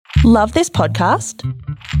Love this podcast?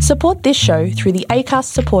 Support this show through the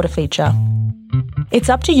Acast supporter feature. It's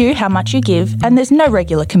up to you how much you give, and there's no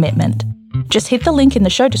regular commitment. Just hit the link in the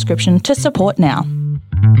show description to support now.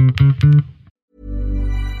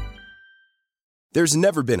 There's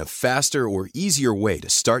never been a faster or easier way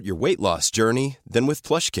to start your weight loss journey than with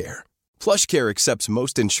PlushCare. PlushCare accepts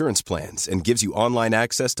most insurance plans and gives you online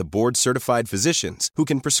access to board-certified physicians who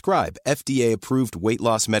can prescribe FDA-approved weight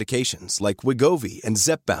loss medications like Wegovy and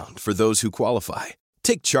Zepbound for those who qualify.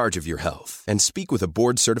 Take charge of your health and speak with a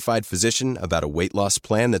board-certified physician about a weight loss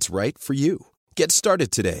plan that's right for you. Get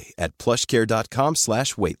started today at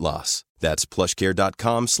plushcare.com/weight-loss. That's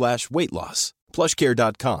plushcare.com/weight-loss.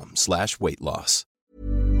 plushcare.com/weight-loss.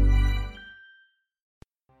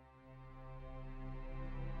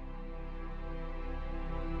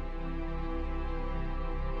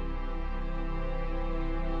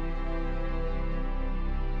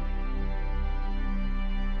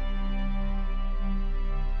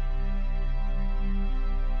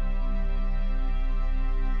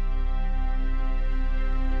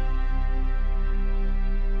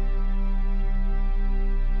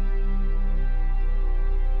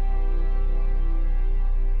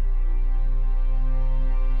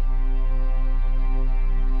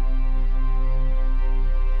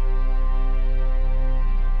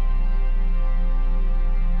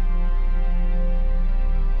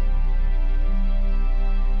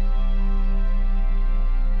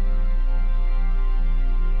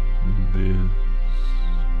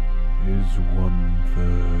 Is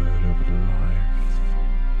 1/3 of life,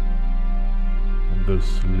 the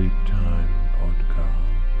Sleep Time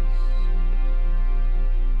Podcast.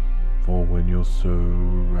 For when you're so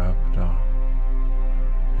wrapped up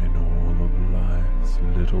in all of life's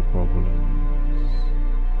little problems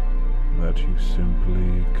that you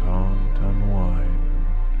simply can't unwind,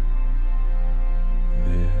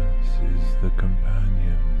 this is the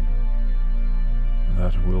companion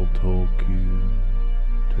that will talk you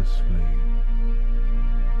to sleep.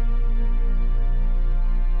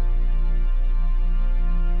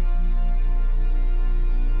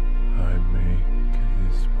 I make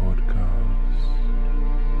this podcast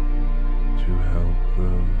to help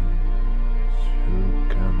those who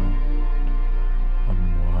cannot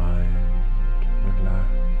unwind,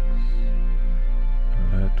 relax,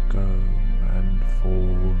 let go and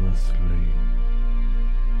fall asleep.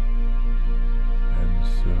 And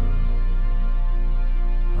so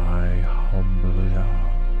I humbly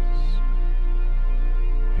ask,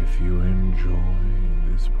 if you enjoy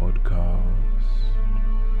this podcast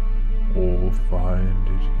or find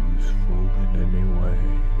it useful in any way,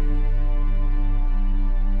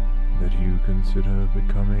 that you consider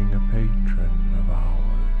becoming a patron of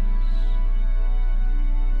ours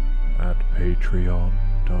at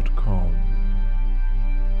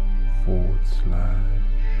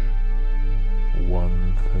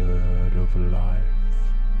patreon.com/1/3 of life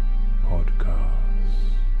podcast.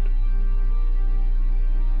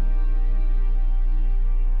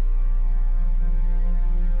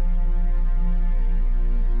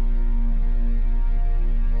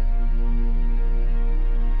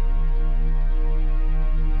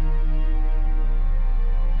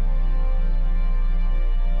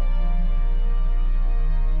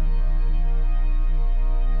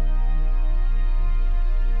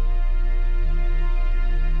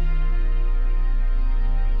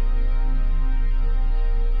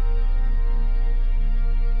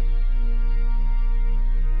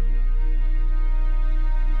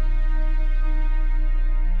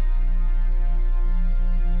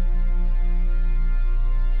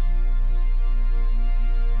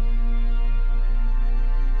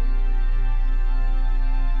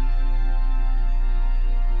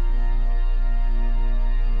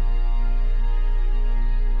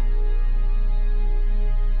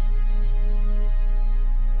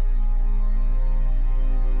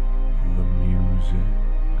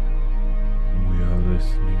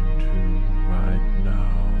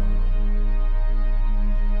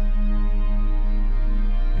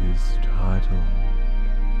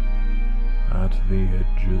 The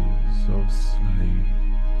Edges of Sleep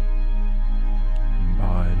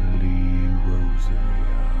by Lee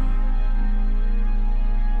Rosevere.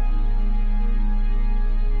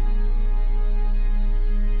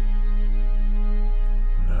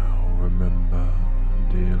 Now remember,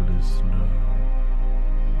 dear listener,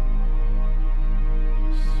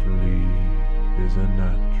 sleep is a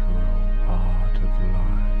natural part of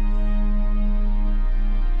life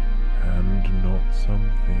and not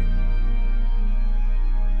something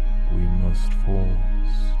we must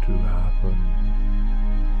force to happen,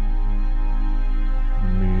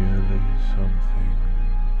 merely something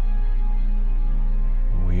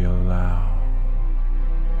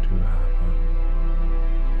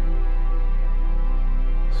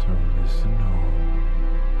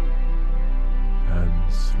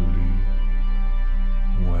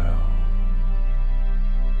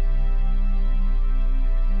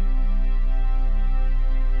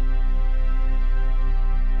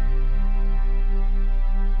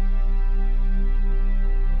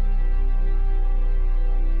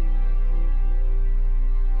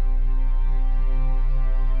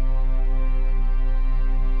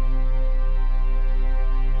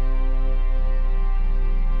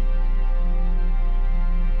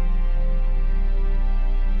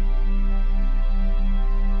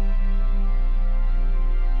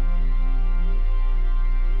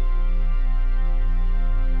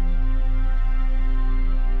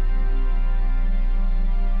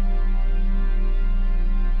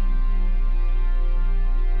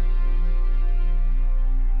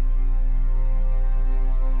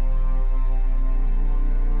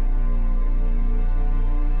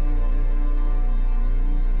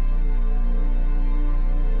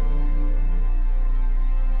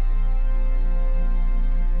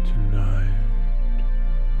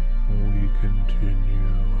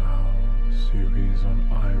continue our series on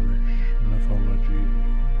Irish mythology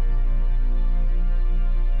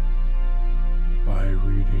by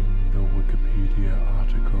reading the Wikipedia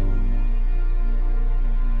article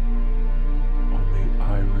on the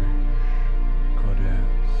Irish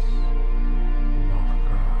goddess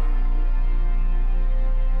Macha.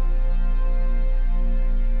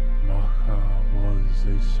 Macha was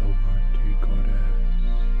a sovereignty goddess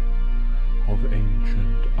of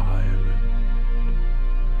ancient Ireland,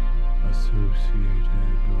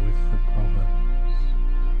 associated with the province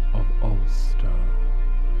of Ulster,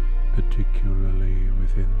 particularly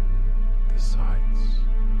within the sites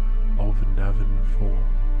of Navan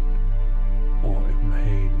Fort or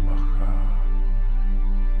Imhain Macha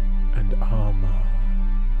and Armagh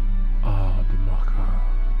Ard Macha,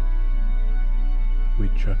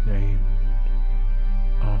 which are named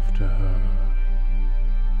after her.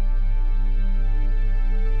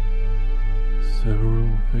 Several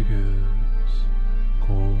figures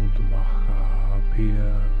called Macha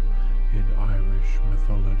appear in Irish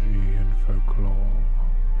mythology and folklore,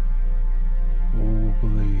 all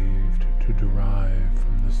believed to derive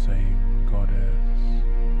from the same goddess.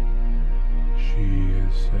 She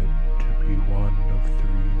is said to be one of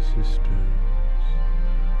three sisters,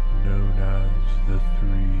 known as the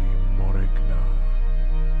Three Morigna.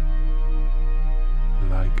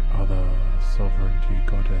 Like other sovereignty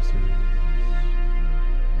goddesses,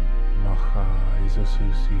 Macha is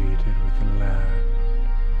associated with land,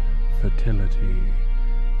 fertility,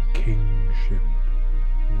 kingship,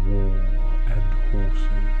 war, and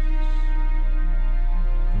horses.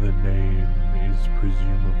 The name is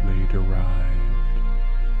presumably derived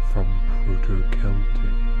from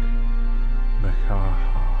Proto-Celtic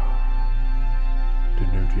Mechaha,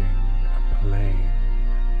 denoting a plain.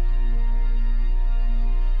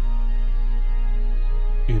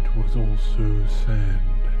 It was also said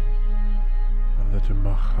that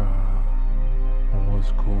Macha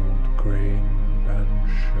was called Grain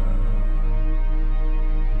Bansha,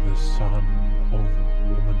 the son of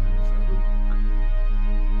womanfolk.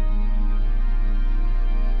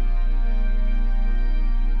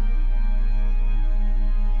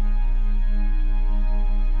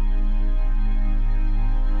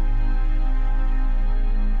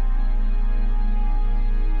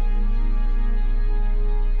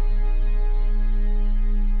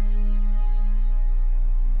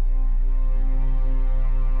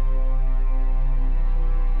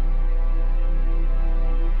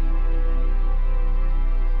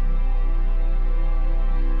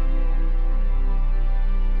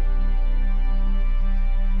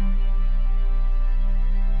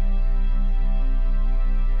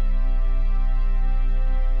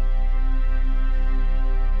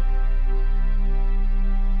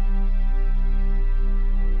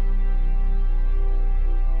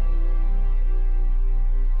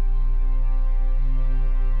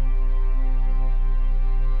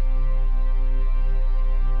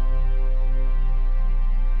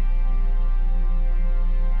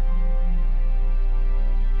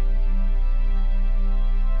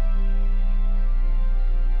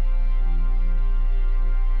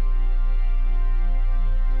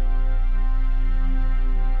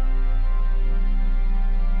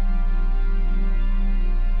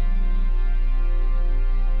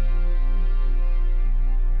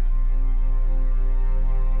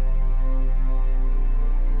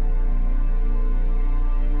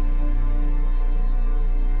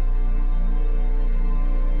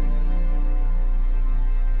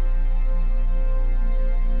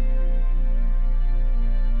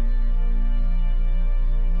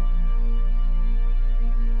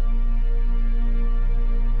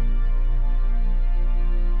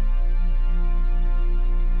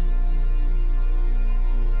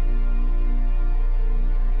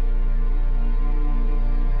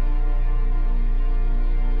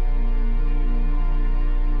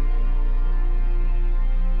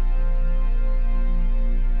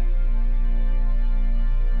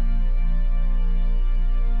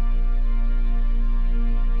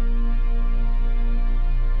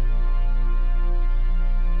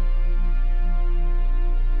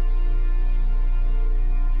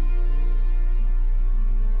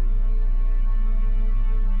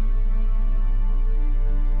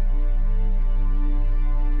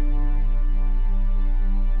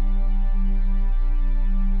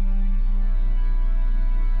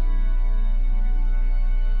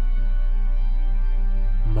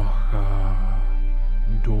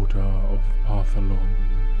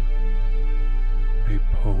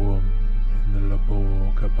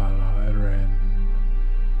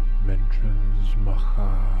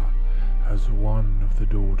 was one of the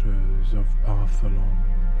daughters of Partholon,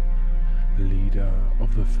 leader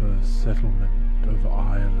of the first settlement of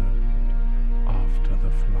Ireland after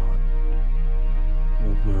the flood,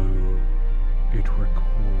 although it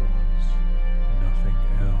records nothing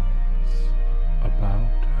else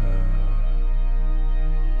about her.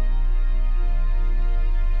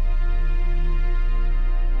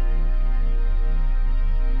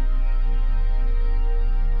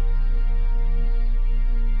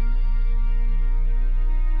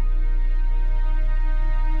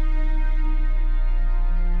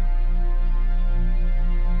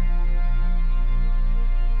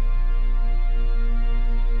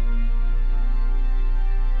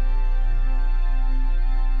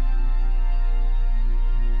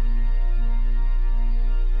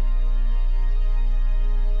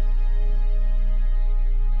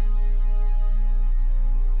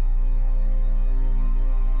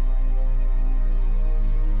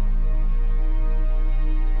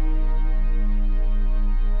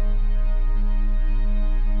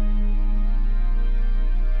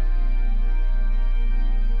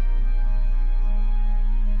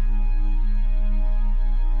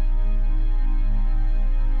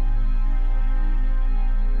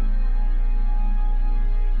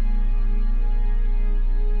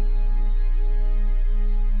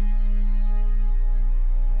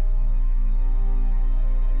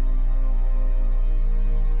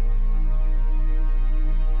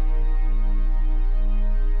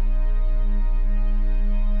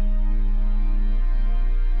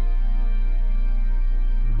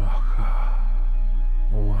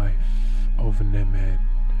 Nemed.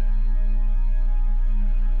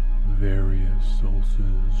 Various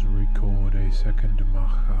sources record a second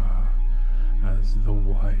Macha as the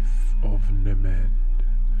wife of Nemed,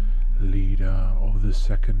 leader of the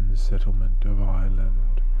second settlement of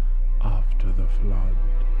Ireland after the flood.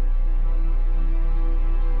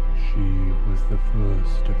 She was the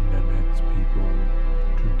first of Nemed's people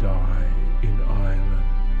to die in Ireland,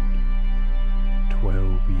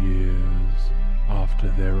 12 years after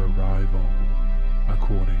their arrival,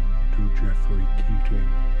 according to Geoffrey Keating.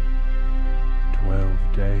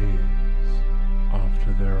 12 days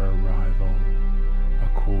after their arrival,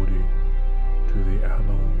 according to the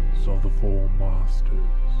Annals of the Four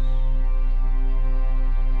Masters.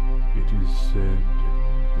 It is said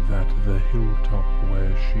that the hilltop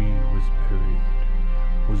where she was buried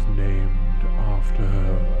was named after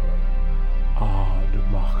her, Ard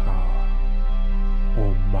Macha,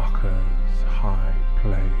 or Macha's high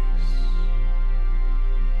place.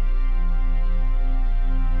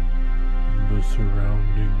 The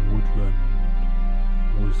surrounding woodland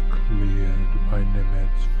was cleared by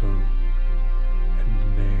Nemed's folk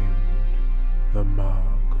and named the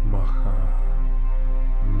Mag Macha,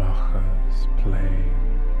 Macha's Plain.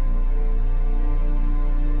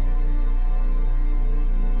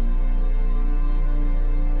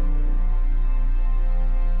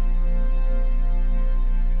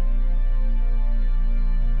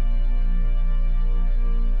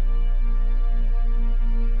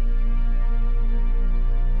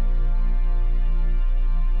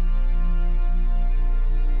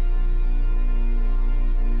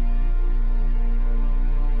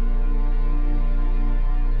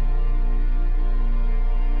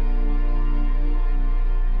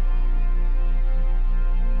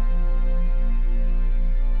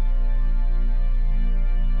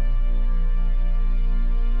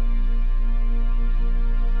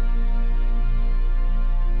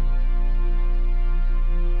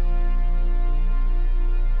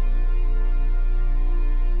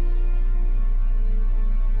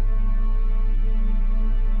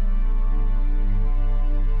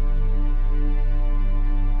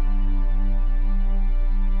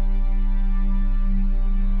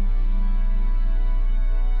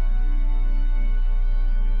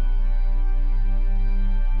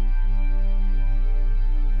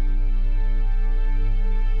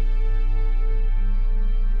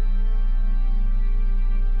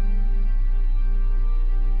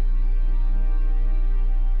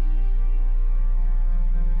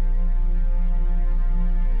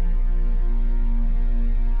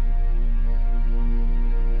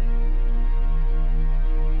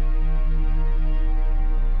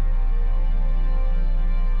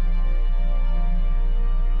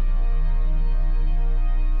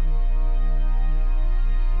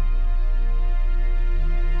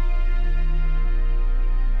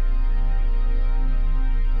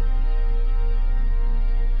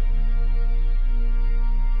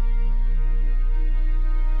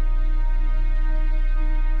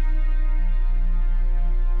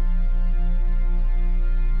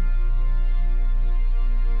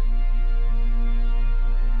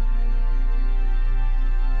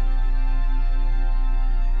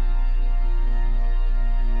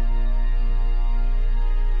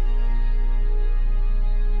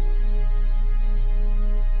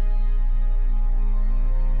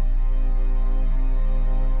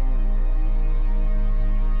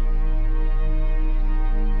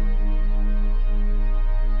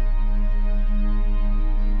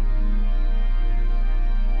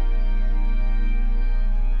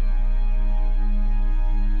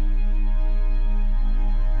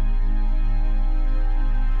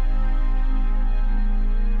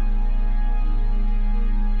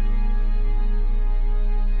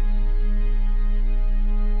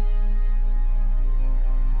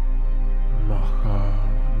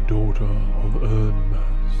 daughter of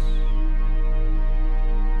Ernmas.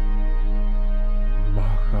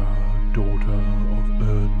 Macha, daughter of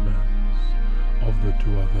Ernmas, of the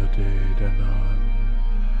Tuatha Danann,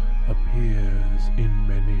 appears in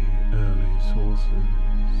many early sources.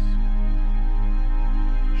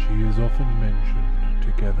 She is often mentioned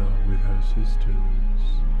together with her sisters,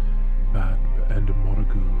 Badb and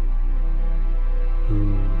Morrigu,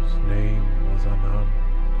 whose name was Anand.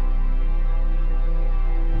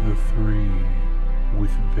 The three, with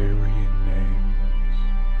varying names,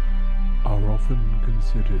 are often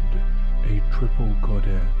considered a triple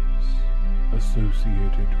goddess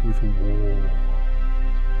associated with war.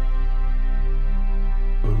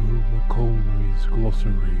 O. Macaulney's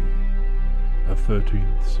Glossary, a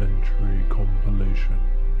 13th century compilation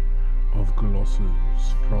of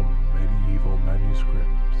glosses from medieval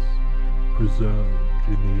manuscripts preserved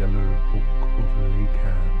in the Yellow Book of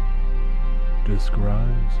Lecan,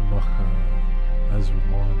 describes Macha as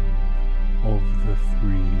one of the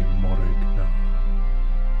three Morrigan.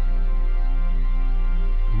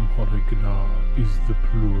 Morrigan is the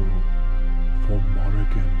plural for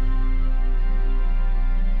Morrigan,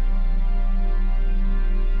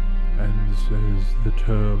 and says the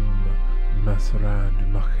term Masrand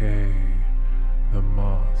Mache, the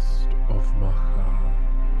mast of Macha,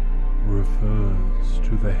 refers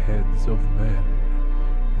to the heads of men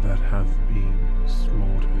that have been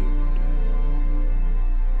slaughtered.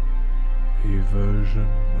 A version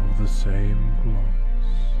of the same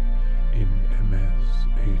gloss in MS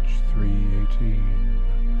H318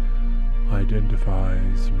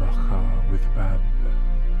 identifies Macha with Badb,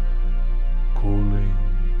 calling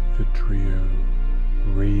the trio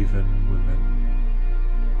raven women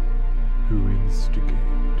who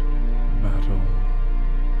instigate battle.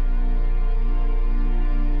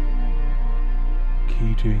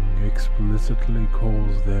 Keating explicitly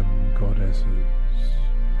calls them goddesses,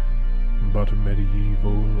 but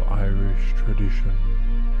medieval Irish tradition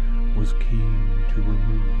was keen to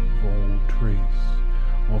remove all trace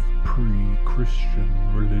of pre-Christian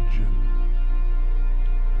religion.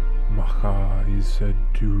 Macha is said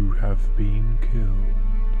to have been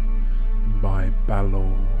killed by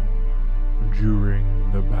Balor during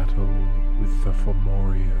the battle with the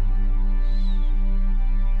Fomorians.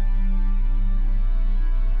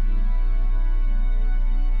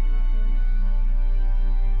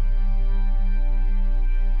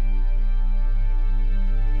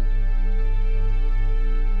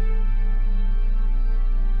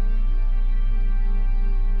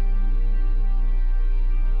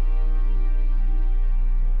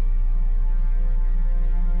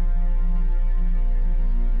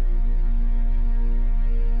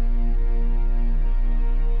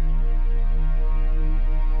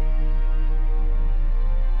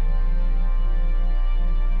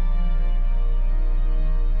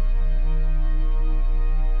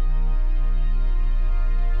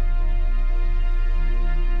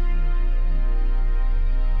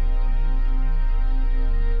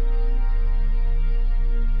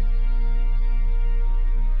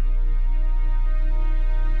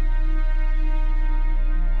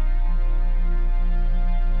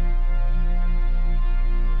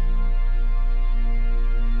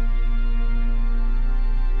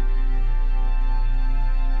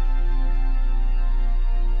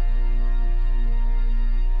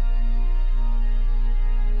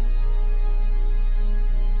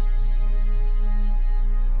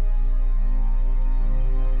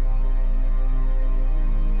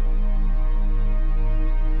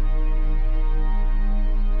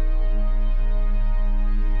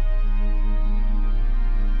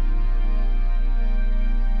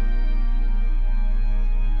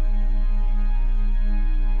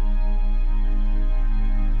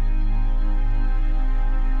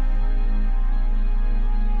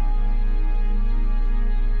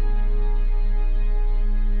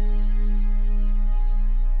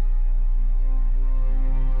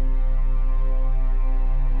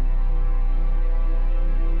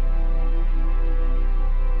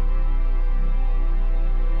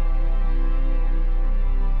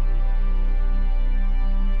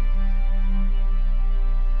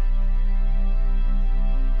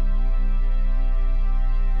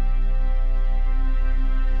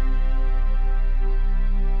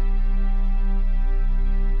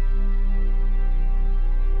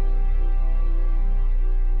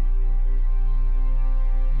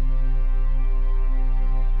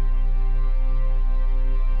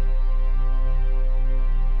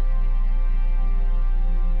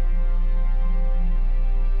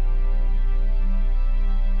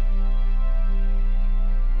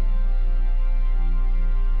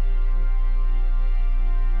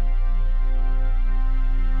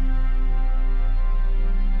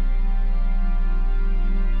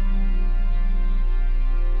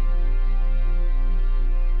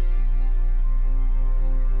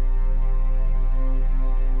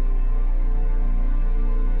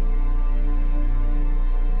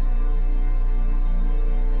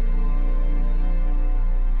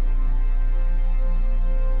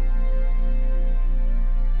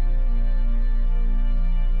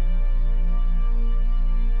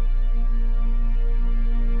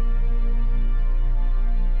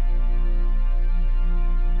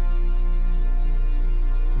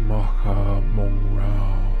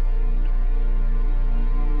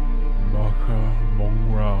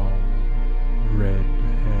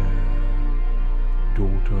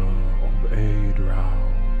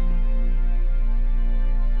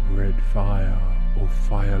 Fire or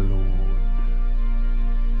Fire Lord,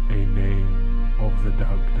 a name of the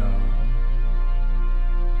Dagda,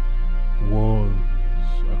 was,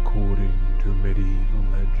 according to medieval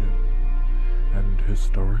legend and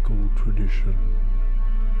historical tradition,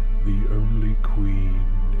 the only queen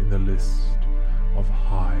in the list of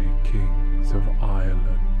High Kings of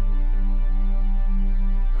Ireland.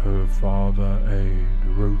 Her father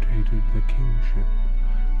Aed rotated the kingship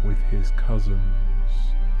with his cousins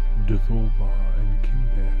Dethorba and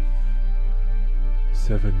Kimbeth,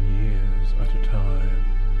 7 years at a time.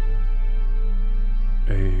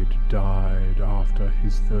 Aed died after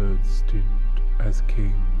his third stint as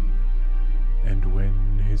king, and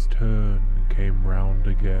when his turn came round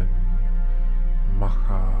again,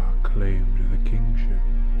 Macha claimed the kingship.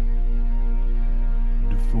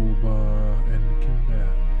 Dethorba and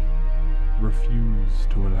Kimbeth refused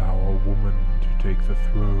to allow a woman to take the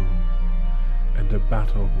throne, and a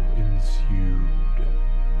battle ensued.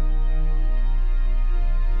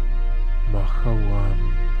 Macha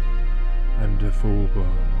won, and Dethorba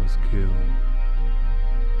was killed.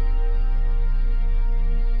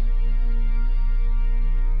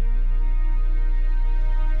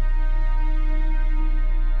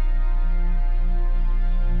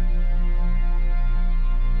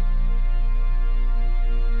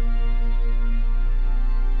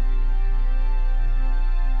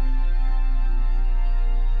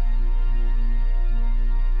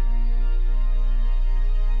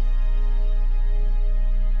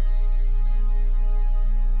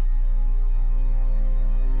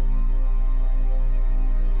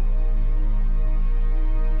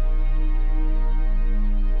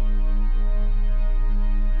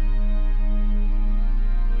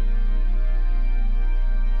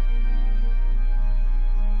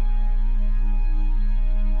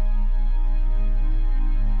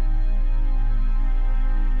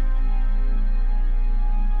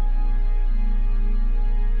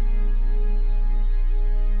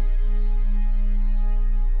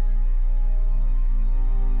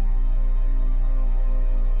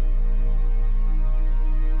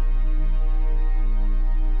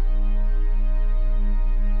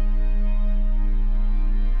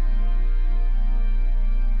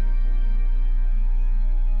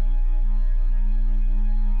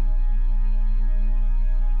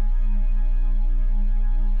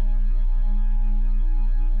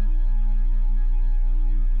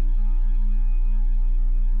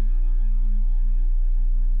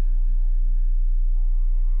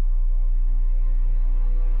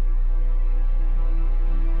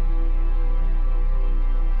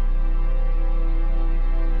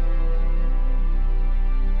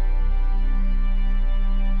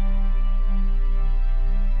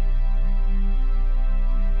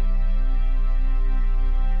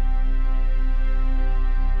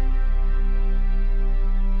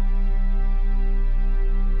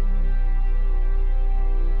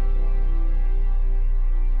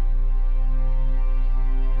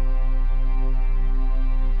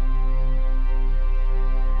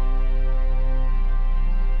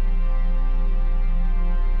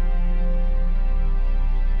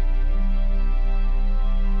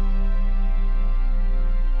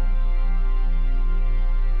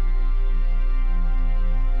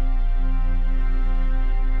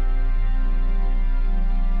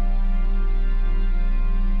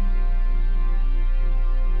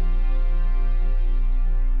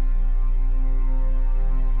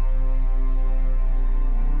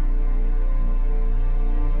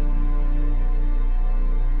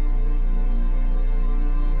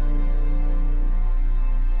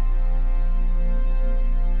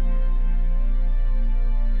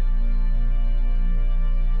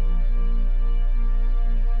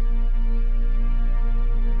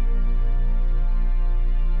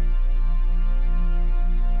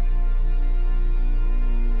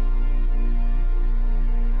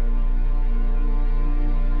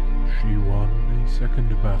 second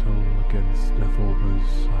battle against Dethorba's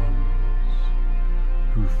sons,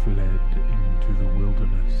 who fled into the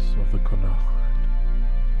wilderness of the Connacht.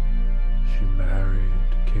 She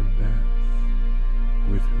married Kimbeth,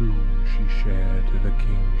 with whom she shared the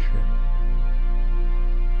kingship.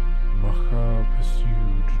 Macha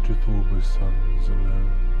pursued Dethorba's sons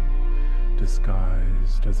alone,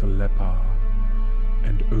 disguised as a leper,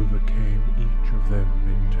 and overcame each of them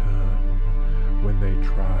in turn when they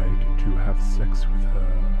tried to have sex with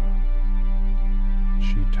her.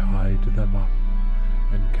 She tied them up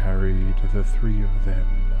and carried the three of them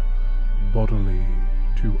bodily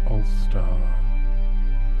to Ulster.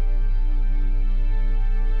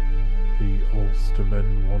 The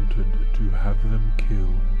Ulstermen wanted to have them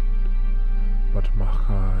killed, But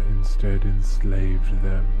Macha instead enslaved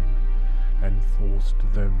them and forced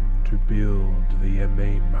them to build the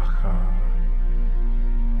Emain Macha,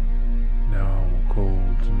 now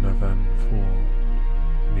called Navan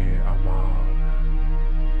Fort near Amar,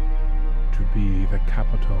 to be the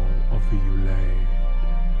capital of the Uleid,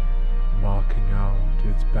 marking out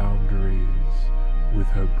its boundaries with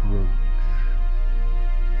her brooch.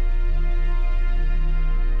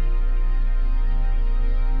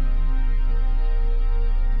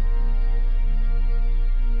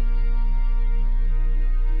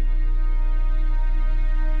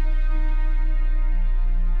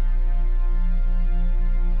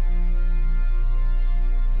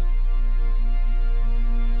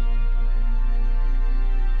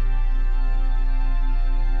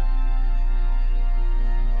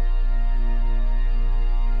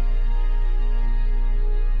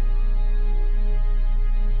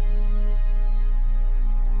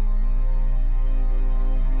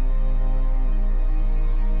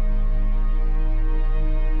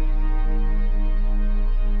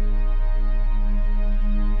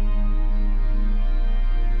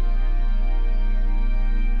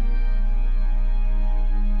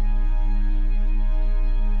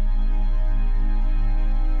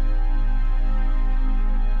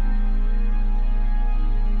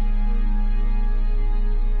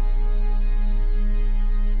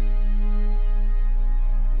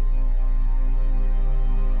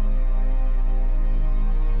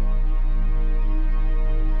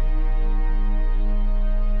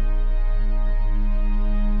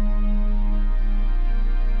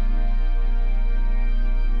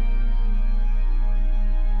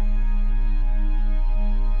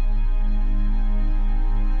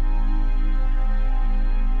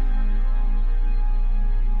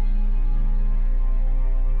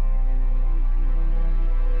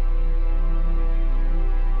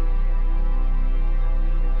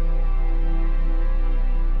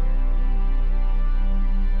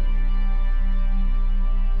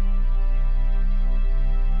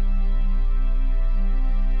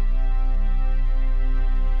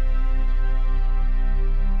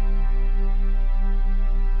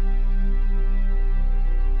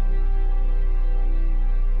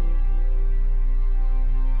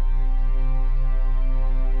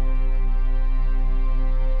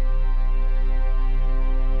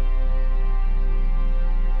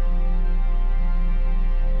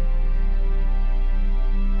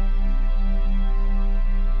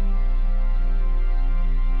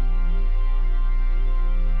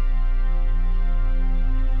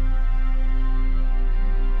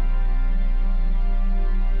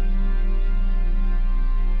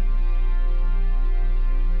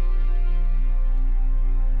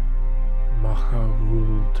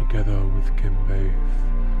 Together with Kimbaith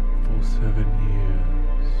for 7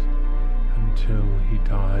 years, until he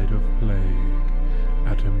died of plague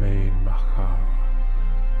at Emain Macha,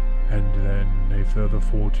 and then a further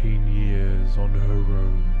 14 years on her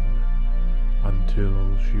own,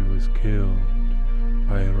 until she was killed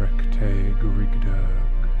by Rekte Grigderg.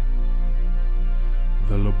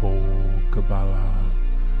 The Labor Kabbalah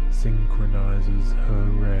synchronizes her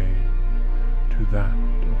reign to that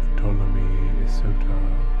of Ptolemy Isotar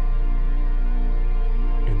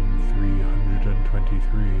in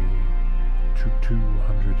 323 to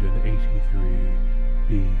 283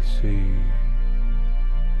 BC.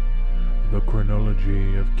 The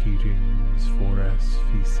chronology of Keating's Fores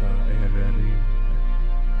Fisa Ererin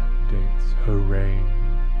dates her reign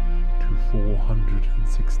to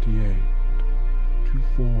 468 to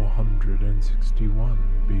 461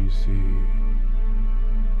 BC.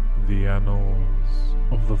 The Annals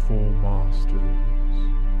of the Four Masters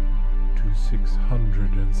to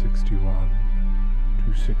 661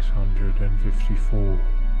 to 654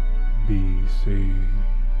 BC.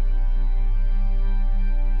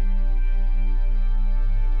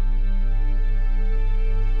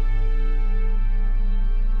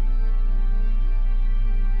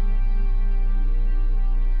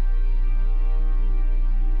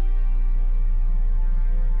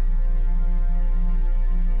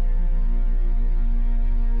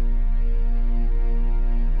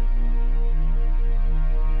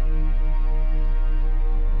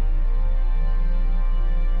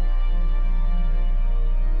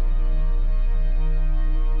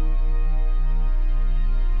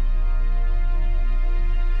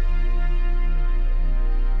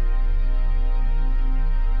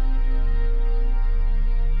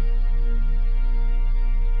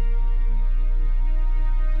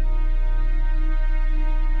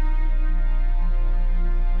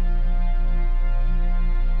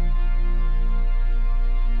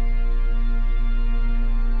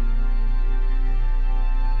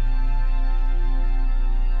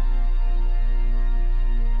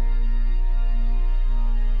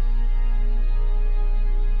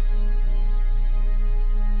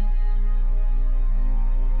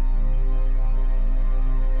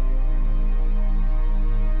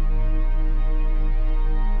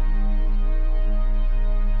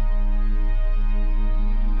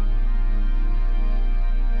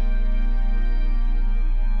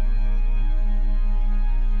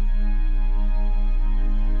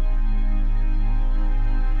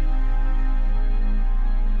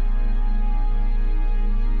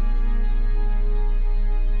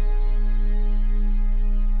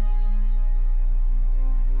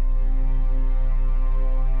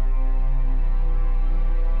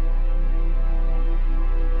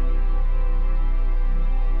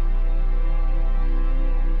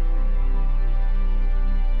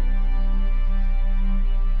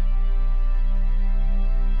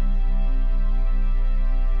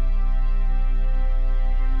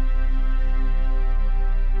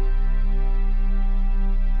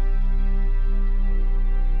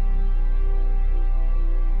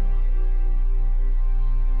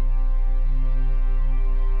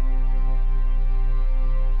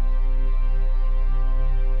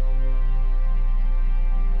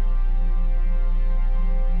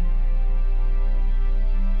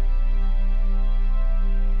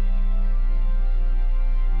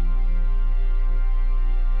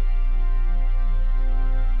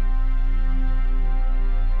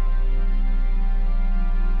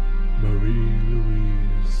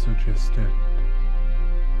 Majestet.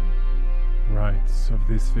 Rites of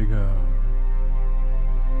this figure.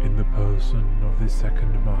 In the person of the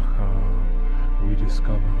second Macha, we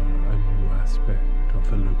discover a new aspect of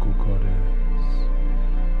the local goddess,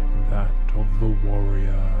 that of the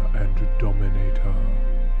warrior and dominator,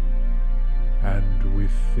 and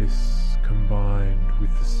with this combined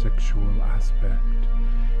with the sexual aspect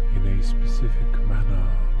in a specific manner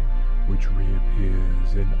which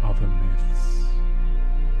reappears in other myths.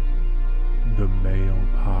 The male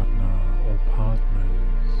partner or partners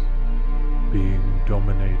being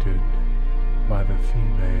dominated by the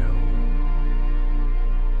female.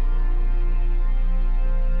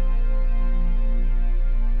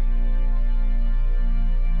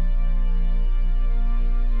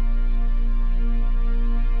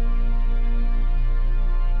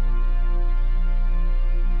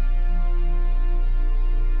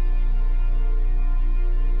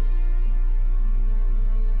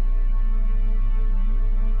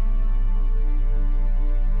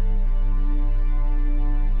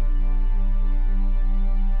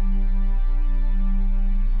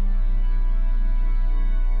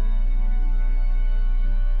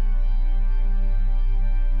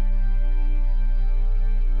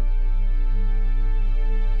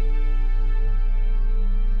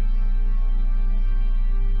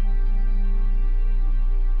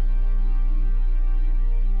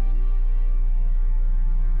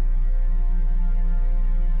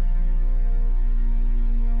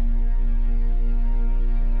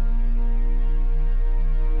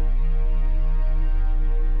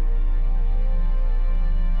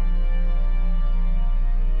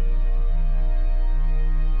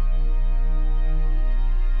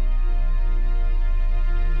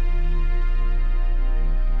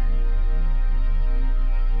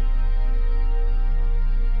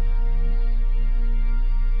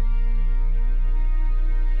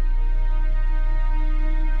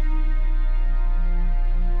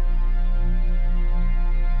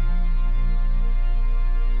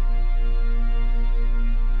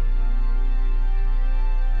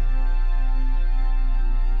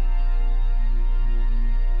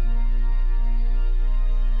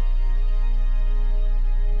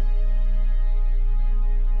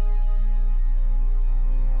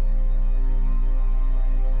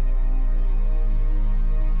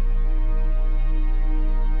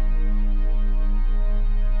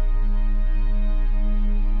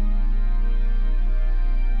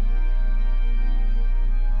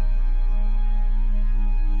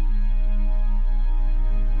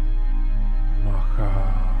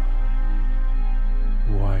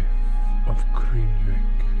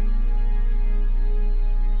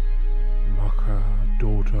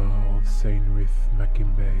 Seinwith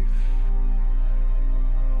Mackinbaith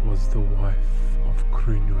was the wife of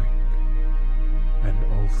Crinwick, an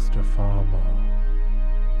Ulster farmer.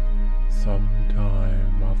 Some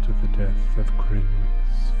time after the death of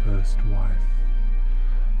Crinwick's first wife,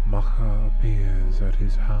 Macha appears at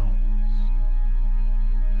his house.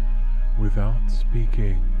 Without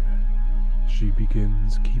speaking, she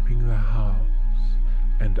begins keeping the house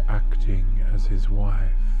and acting as his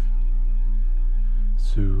wife.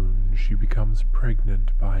 Soon she becomes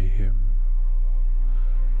pregnant by him.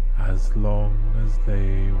 As long as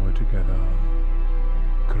they were together,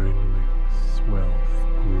 Crinwick's wealth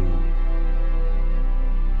grew.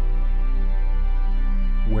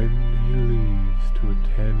 When he leaves to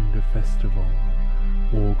attend a festival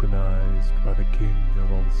organized by the King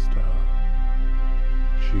of Ulster,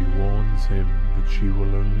 she warns him that she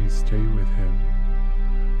will only stay with him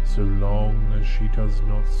so long as she does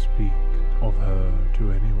not speak of her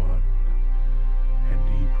to anyone, and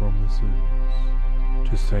he promises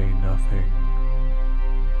to say nothing.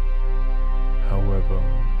 However,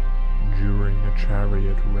 during a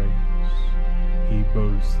chariot race, he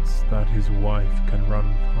boasts that his wife can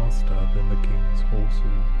run faster than the king's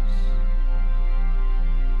horses.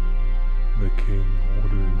 The king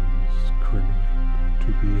orders Crinwick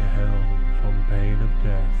to be held on pain of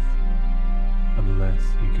death unless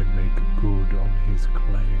he can make good on his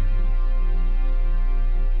claim.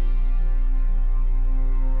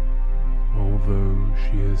 Although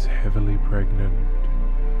she is heavily pregnant,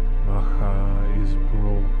 Macha is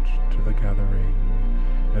brought to the gathering,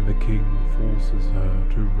 and the king forces her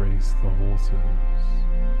to race the horses.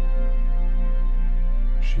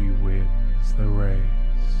 She wins the race,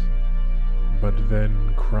 but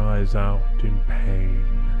then cries out in pain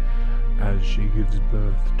as she gives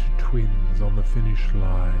birth to twins on the finish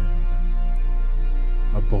line.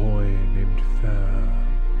 A boy named Fair,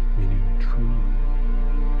 meaning true,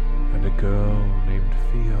 and a girl named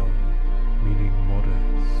Fiel, meaning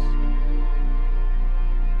modest.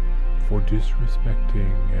 for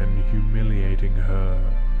disrespecting and humiliating her,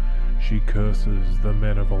 she curses the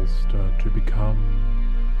men of Ulster to become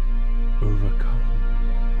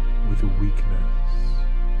overcome with weakness,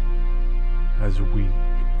 as weak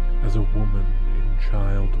as a woman in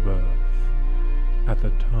childbirth at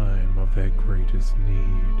the time of their greatest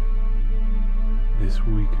need. This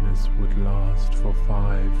weakness would last for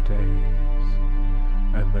 5 days,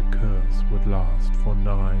 and the curse would last for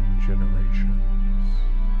 9 generations.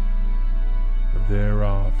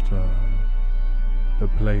 Thereafter, the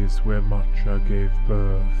place where Macha gave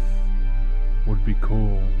birth would be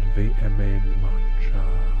called the Emain Macha,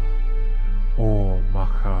 or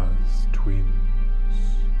Macha's twins.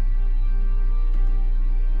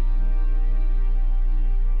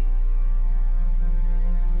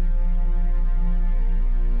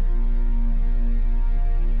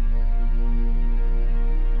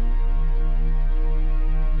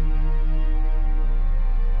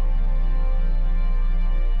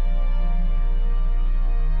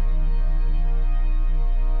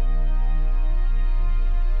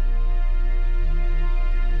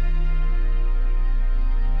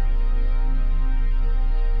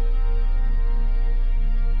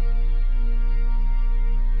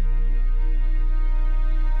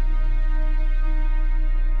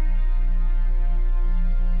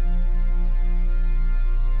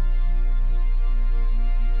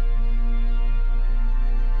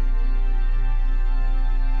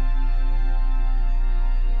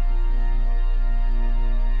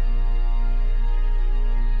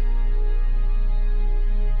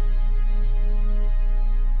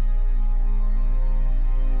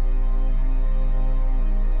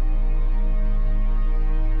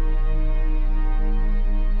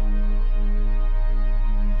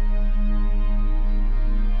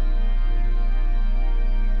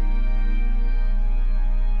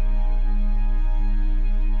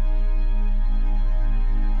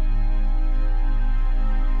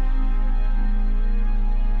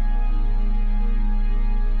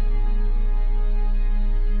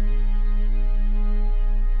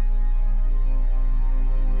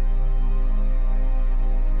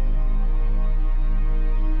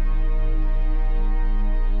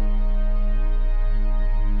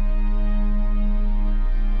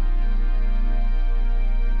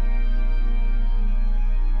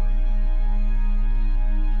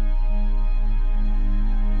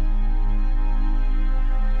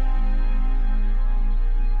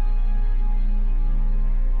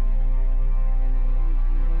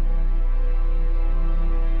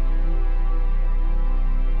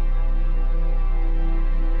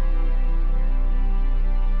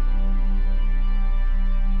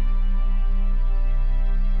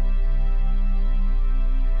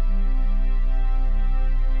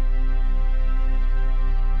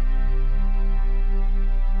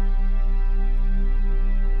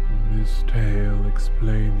 This tale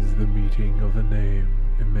explains the meeting of the name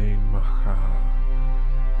Emain Macha,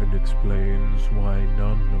 and explains why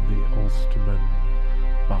none of the Ulstermen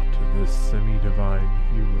but the semi-divine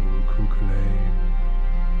hero Cuchulainn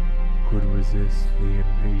could resist the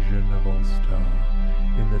invasion of Ulster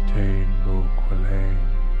in the Táin Bó Cúailnge,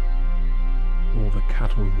 or the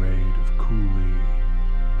cattle raid of Cooley.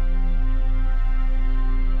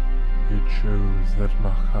 It shows that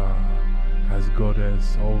Macha, as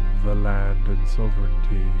goddess of the land and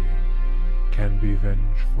sovereignty, can be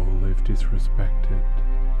vengeful if disrespected,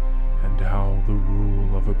 and how the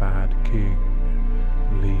rule of a bad king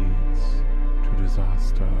leads to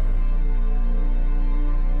disaster.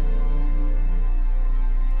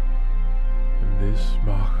 And this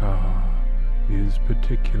Macha is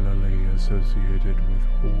particularly associated with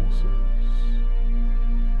horses.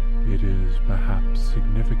 It is perhaps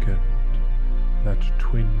significant that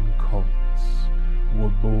twin colts were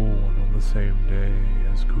born on the same day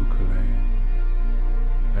as Cuchulainn,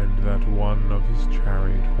 and that one of his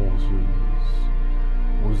chariot horses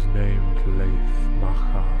was named Leith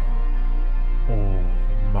Macha, or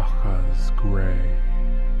Macha's Grey,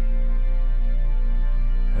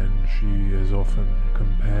 and she is often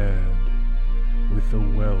compared with the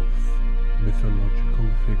Welsh mythological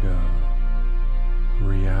figure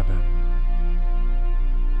Rhiannon.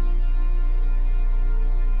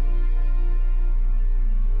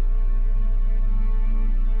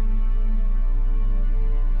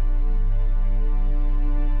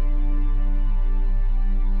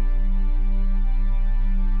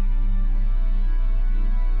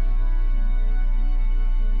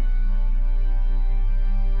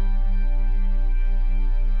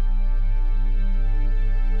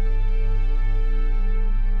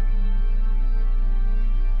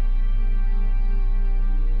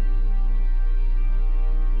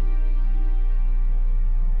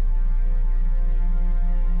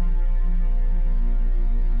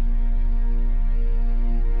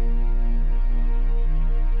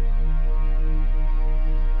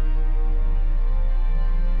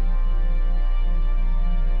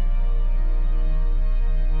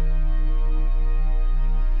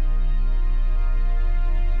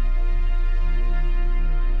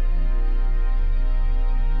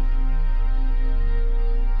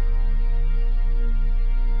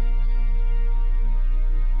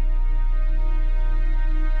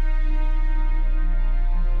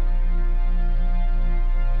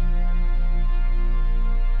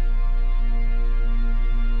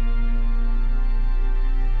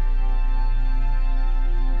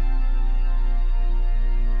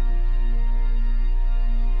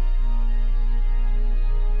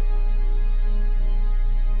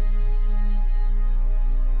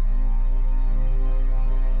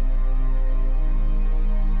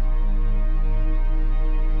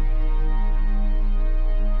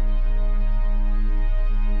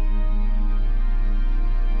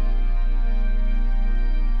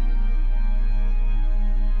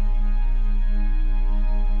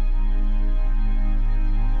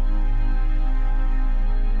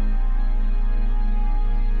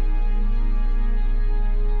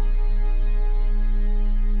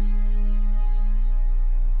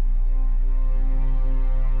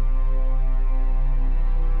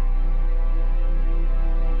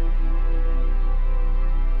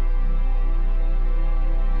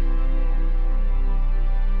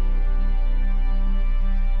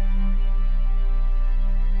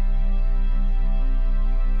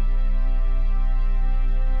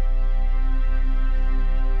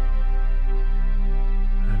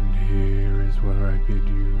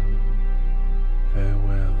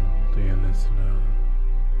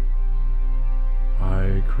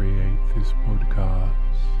 I create this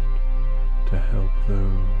podcast to help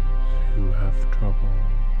those who have trouble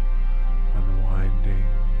unwinding,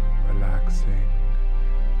 relaxing,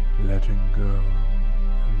 letting go,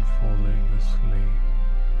 and falling asleep.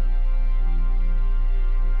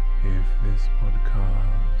 If this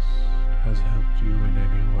podcast has helped you in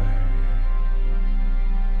any way,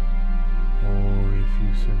 or if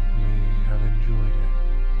you simply have enjoyed it,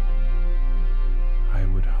 I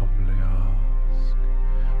would humbly ask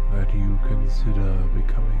that you consider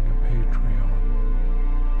becoming a Patreon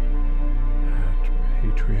at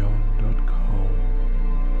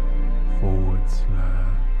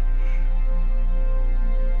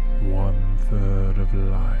patreon.com/1/3 of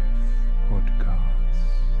Life podcast.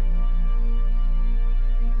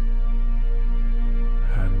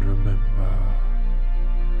 And remember,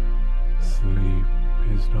 sleep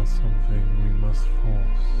is not something we must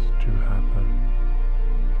force to happen.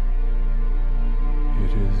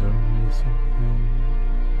 It is only something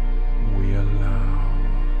we allow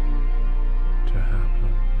to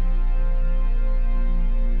happen.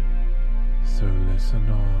 So listen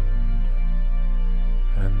on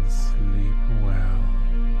and sleep well,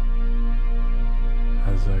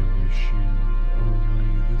 as I wish you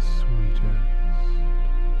only the sweetest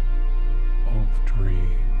of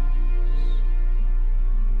dreams.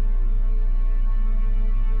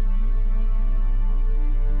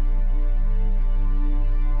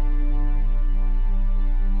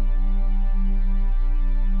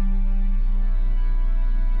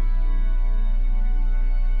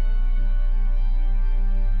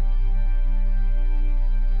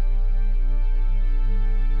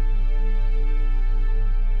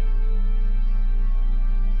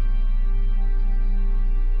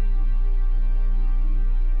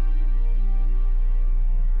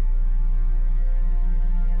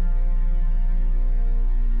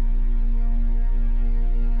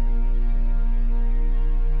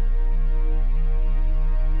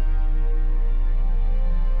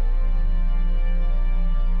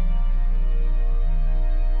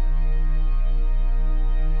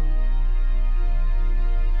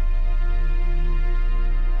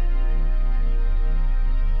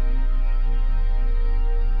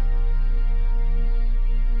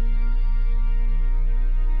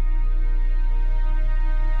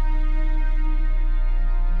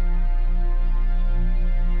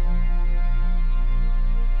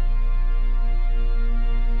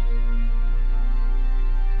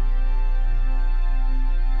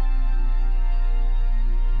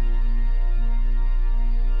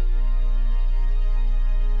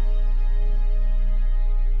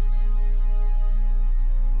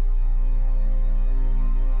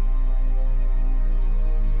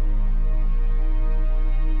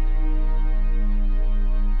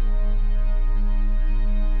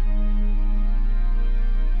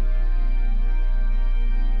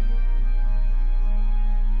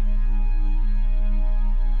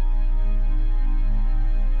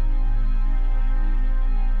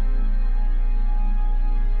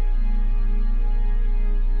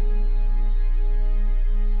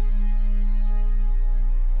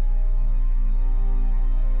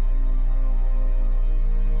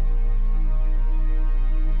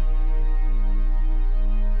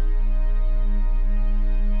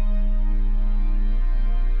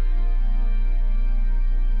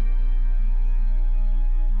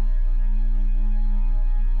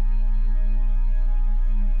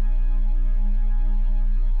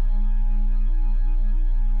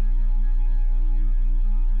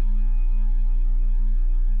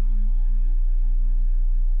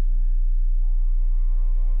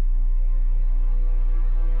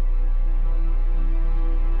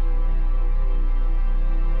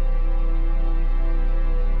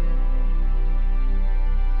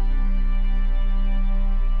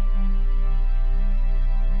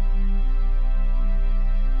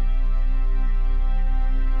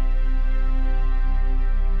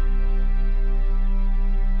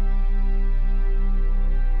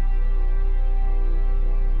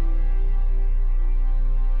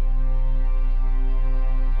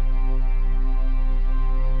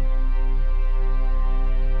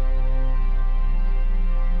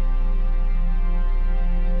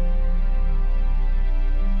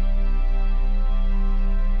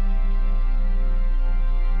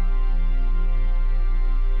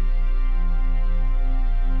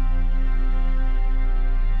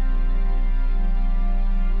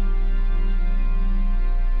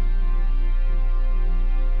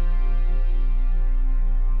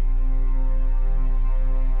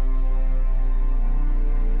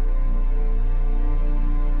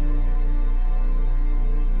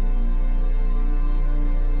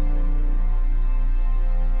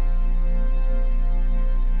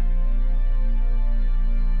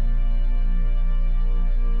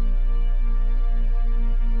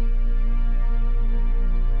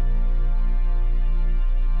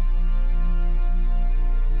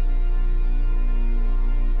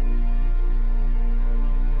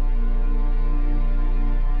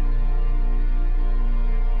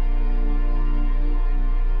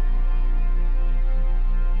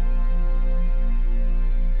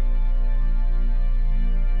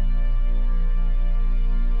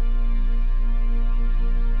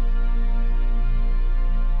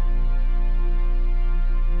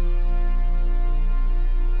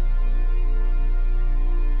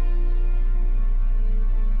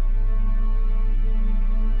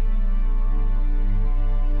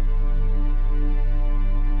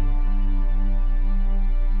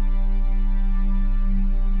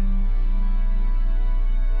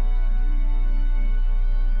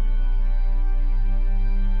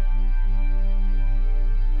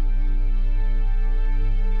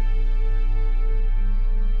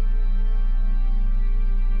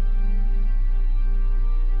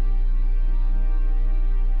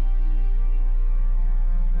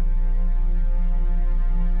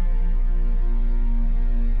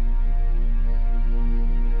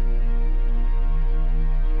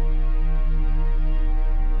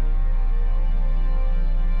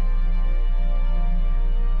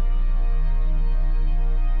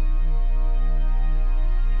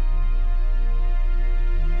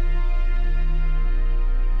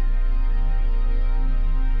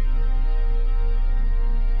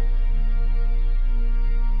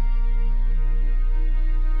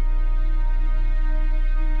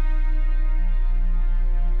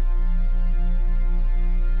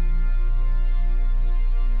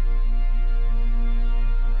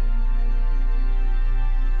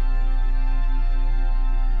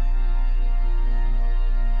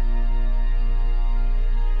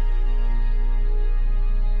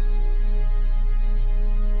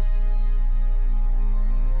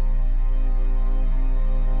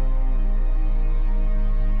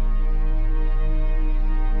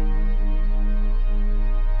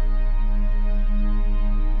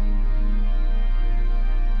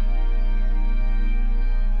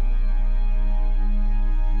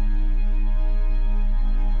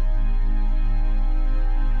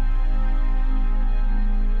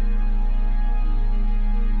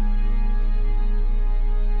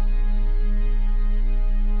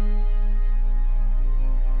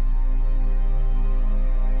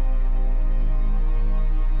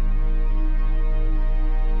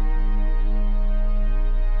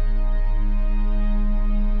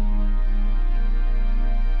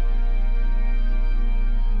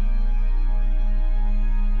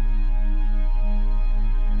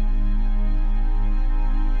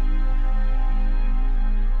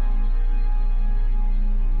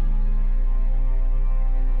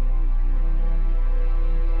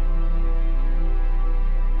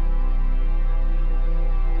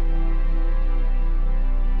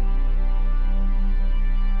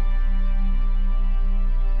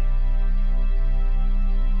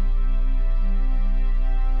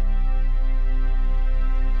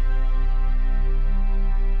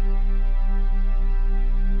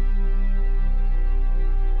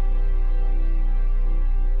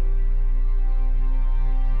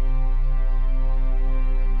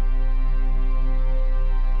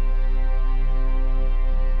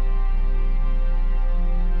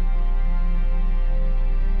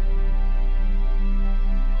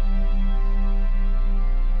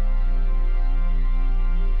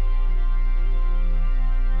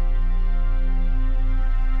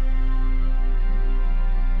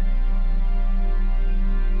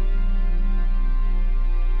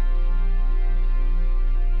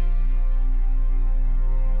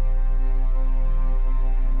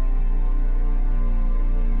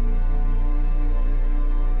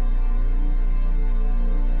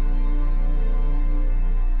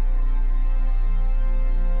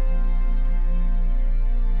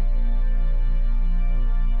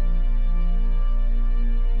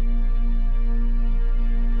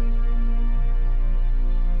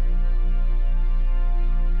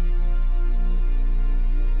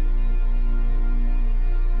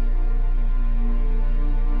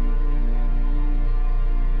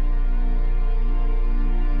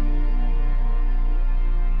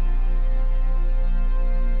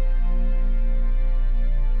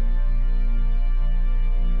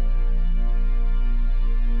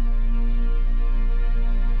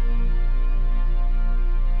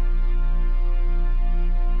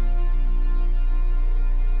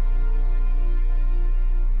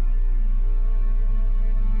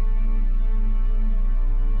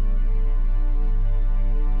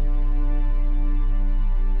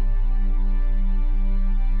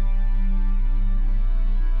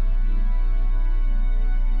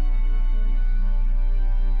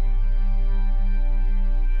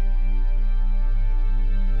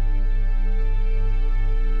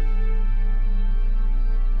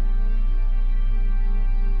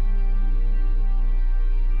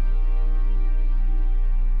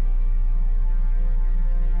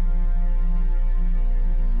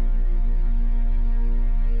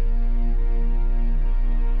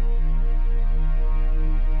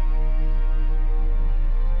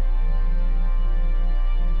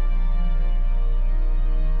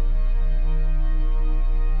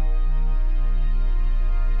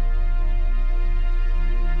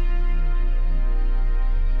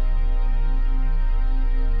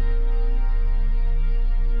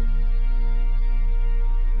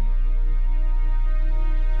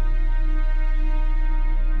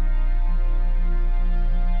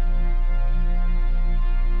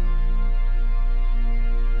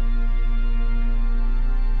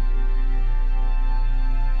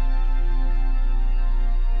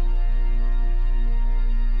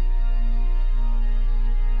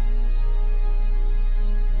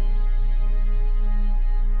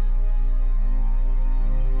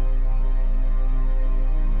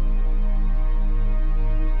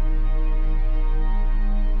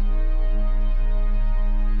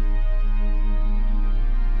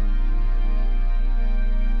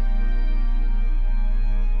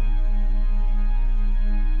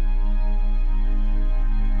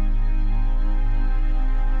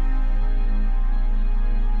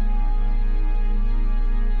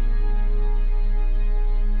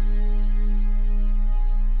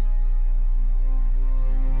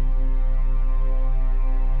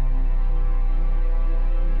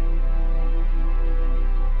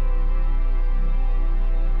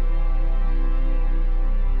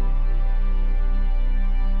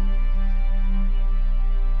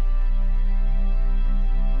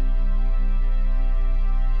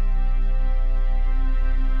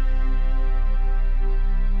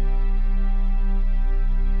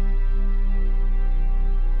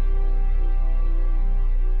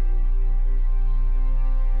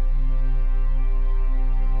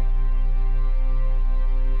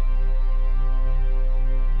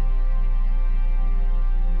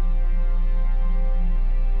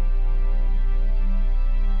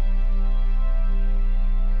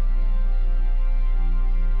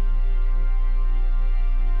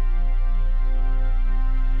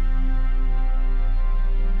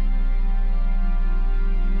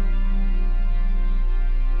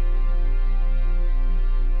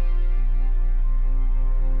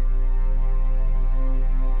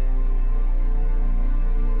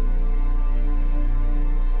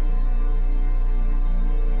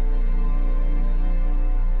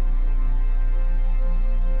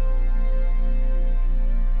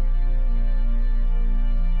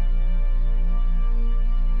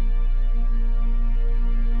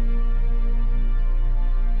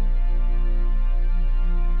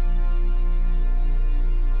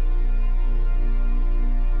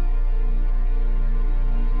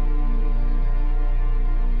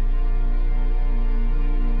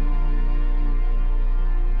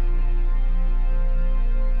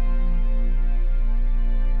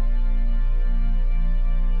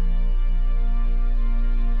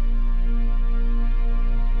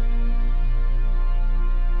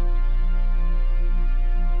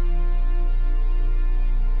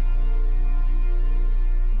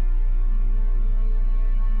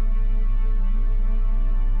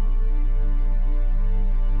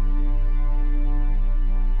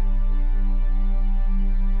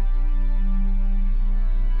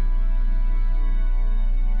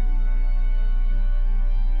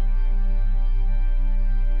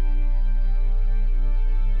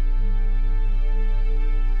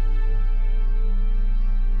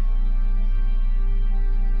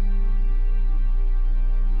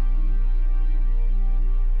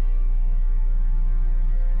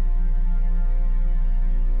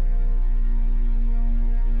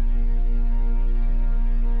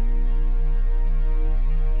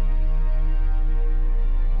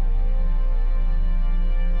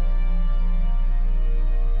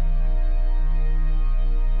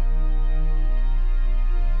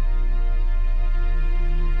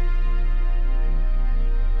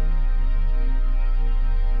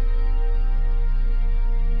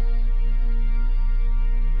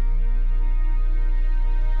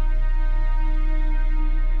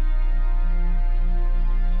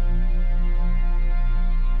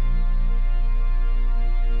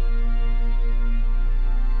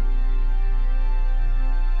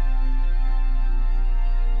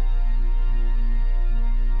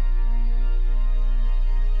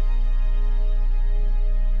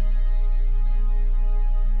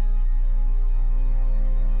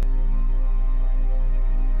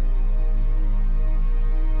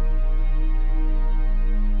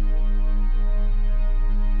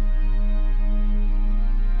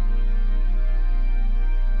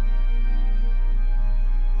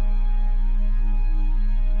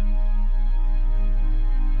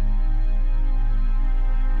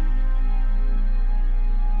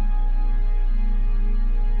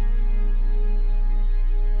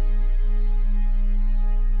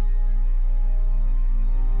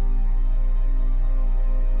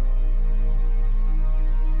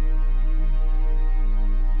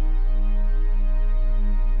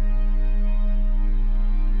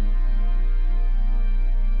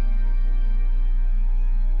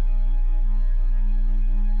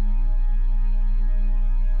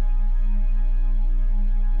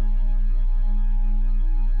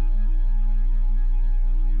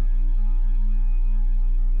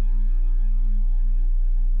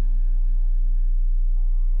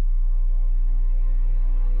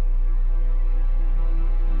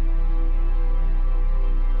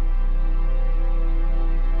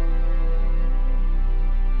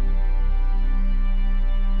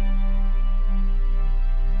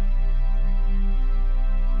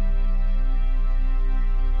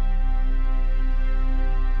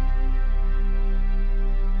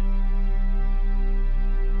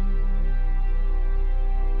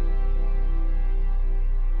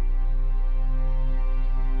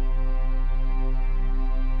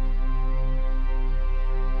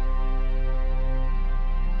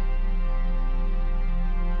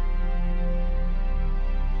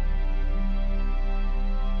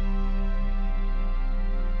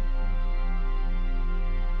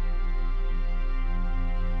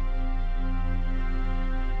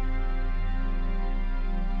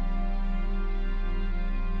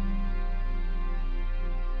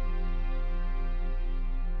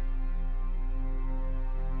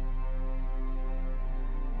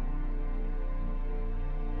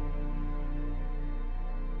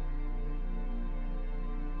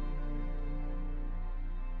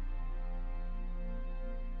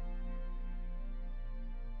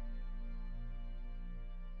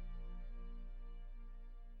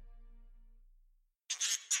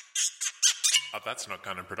 That's Not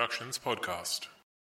Canon Productions podcast.